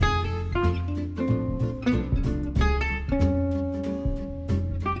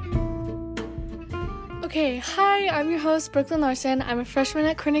Okay, hi, I'm your host, Brooklyn Larson. I'm a freshman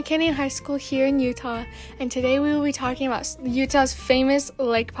at Corona Canyon High School here in Utah, and today we will be talking about Utah's famous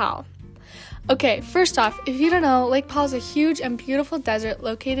Lake Powell. Okay, first off, if you don't know, Lake Powell is a huge and beautiful desert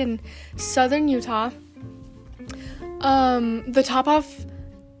located in southern Utah. The top half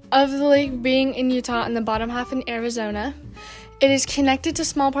of the lake being in Utah and the bottom half in Arizona. It is connected to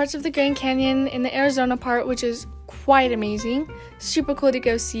small parts of the Grand Canyon in the Arizona part, which is quite amazing. Super cool to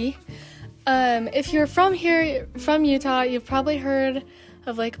go see. If you're from Utah, you've probably heard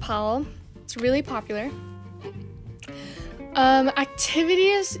of Lake Powell. It's really popular.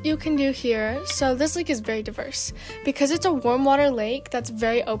 Activities you can do here. So this lake is very diverse. Because it's a warm water lake that's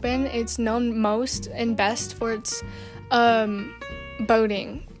very open, it's known most and best for its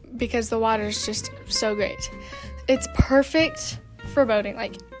boating, because the water is just so great. It's perfect for boating,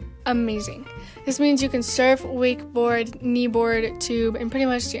 like amazing. This means you can surf, wakeboard, kneeboard, tube, and pretty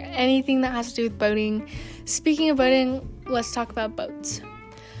much do anything that has to do with boating. Speaking of boating, let's talk about boats.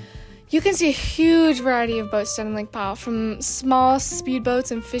 You can see a huge variety of boats down in Lake Powell, from small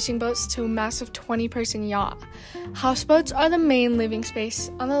speedboats and fishing boats to a massive 20-person yacht. Houseboats are the main living space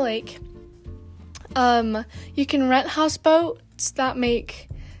on the lake. You can rent houseboats that make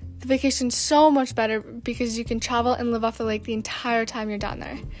the vacation so much better because you can travel and live off the lake the entire time you're down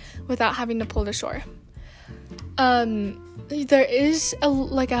there without having to pull to shore. There is a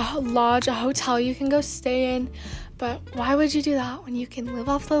lodge, a hotel you can go stay in, but why would you do that when you can live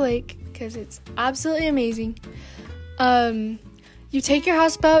off the lake? Because it's absolutely amazing. You take your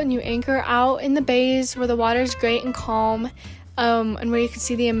houseboat and you anchor out in the bays where the water is great and calm, and where you can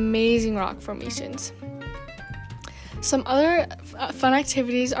see the amazing rock formations. Some other fun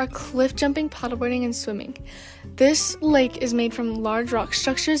activities are cliff jumping, paddleboarding, and swimming. This lake is made from large rock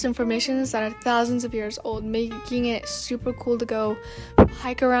structures and formations that are thousands of years old, making it super cool to go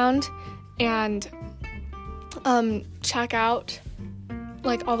hike around and check out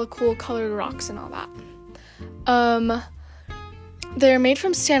like all the cool colored rocks and all that. They're made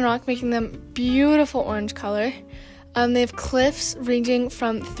from sandrock, making them beautiful orange color. They have cliffs ranging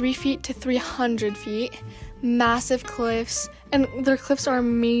from 3 feet to 300 feet. Massive cliffs, and their cliffs are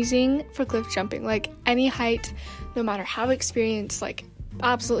amazing for cliff jumping, like any height, no matter how experienced, like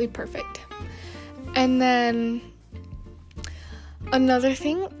absolutely perfect. And then another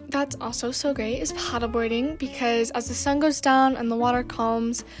thing that's also so great is paddleboarding, because as the sun goes down and the water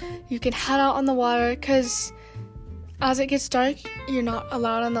calms, you can head out on the water, because as it gets dark, you're not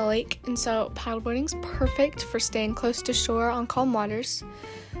allowed on the lake, and so paddleboarding's perfect for staying close to shore on calm waters.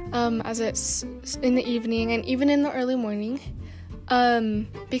 As it's in the evening and even in the early morning,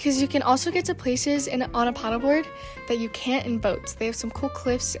 because you can also get to places on a paddleboard that you can't in boats. They have some cool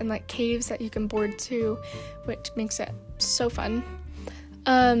cliffs and like caves that you can board to, which makes it so fun.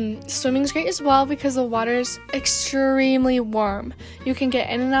 Swimming's great as well because the water is extremely warm. You can get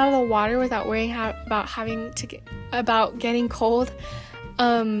in and out of the water without worrying about getting cold.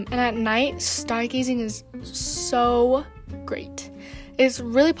 And at night, stargazing is so great. It's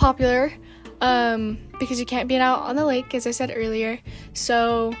really popular because you can't be out on the lake, as I said earlier.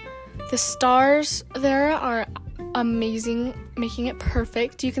 So the stars there are amazing, making it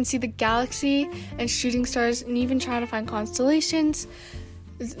perfect. You can see the galaxy and shooting stars and even try to find constellations.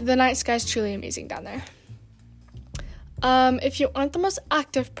 The night sky is truly amazing down there. If you aren't the most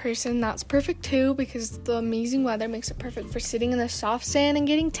active person, that's perfect too, because the amazing weather makes it perfect for sitting in the soft sand and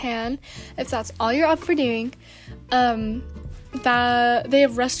getting tan, if that's all you're up for doing. They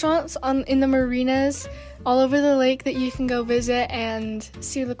have restaurants in the marinas all over the lake that you can go visit and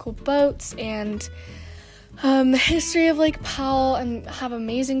see the cool boats and the history of Lake Powell and have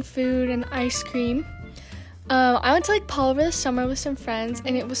amazing food and ice cream. I went to Lake Powell over the summer with some friends,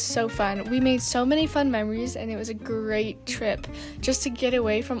 and it was so fun. We made so many fun memories, and it was a great trip. Just to get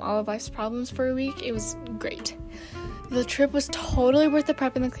away from all of life's problems for a week, it was great. The trip was totally worth the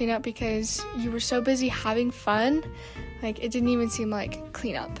prep and the cleanup because you were so busy having fun. Like, it didn't even seem like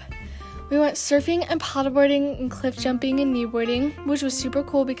cleanup. We went surfing and paddleboarding and cliff jumping and kneeboarding, which was super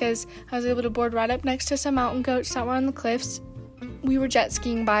cool because I was able to board right up next to some mountain goats that were on the cliffs. We were jet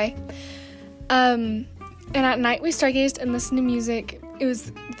skiing by. And at night we stargazed and listened to music. It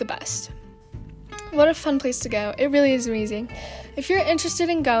was the best. What a fun place to go. It really is amazing. If you're interested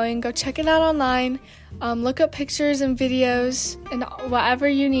in going, go check it out online. Look up pictures and videos and whatever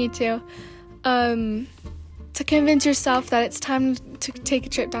you need to convince yourself that it's time to take a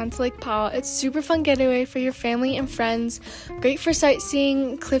trip down to Lake Powell. It's a super fun getaway for your family and friends. Great for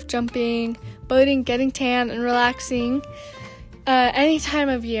sightseeing, cliff jumping, boating, getting tan, and relaxing any time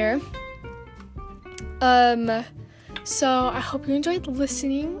of year. So I hope you enjoyed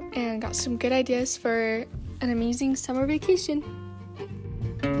listening and got some good ideas for an amazing summer vacation.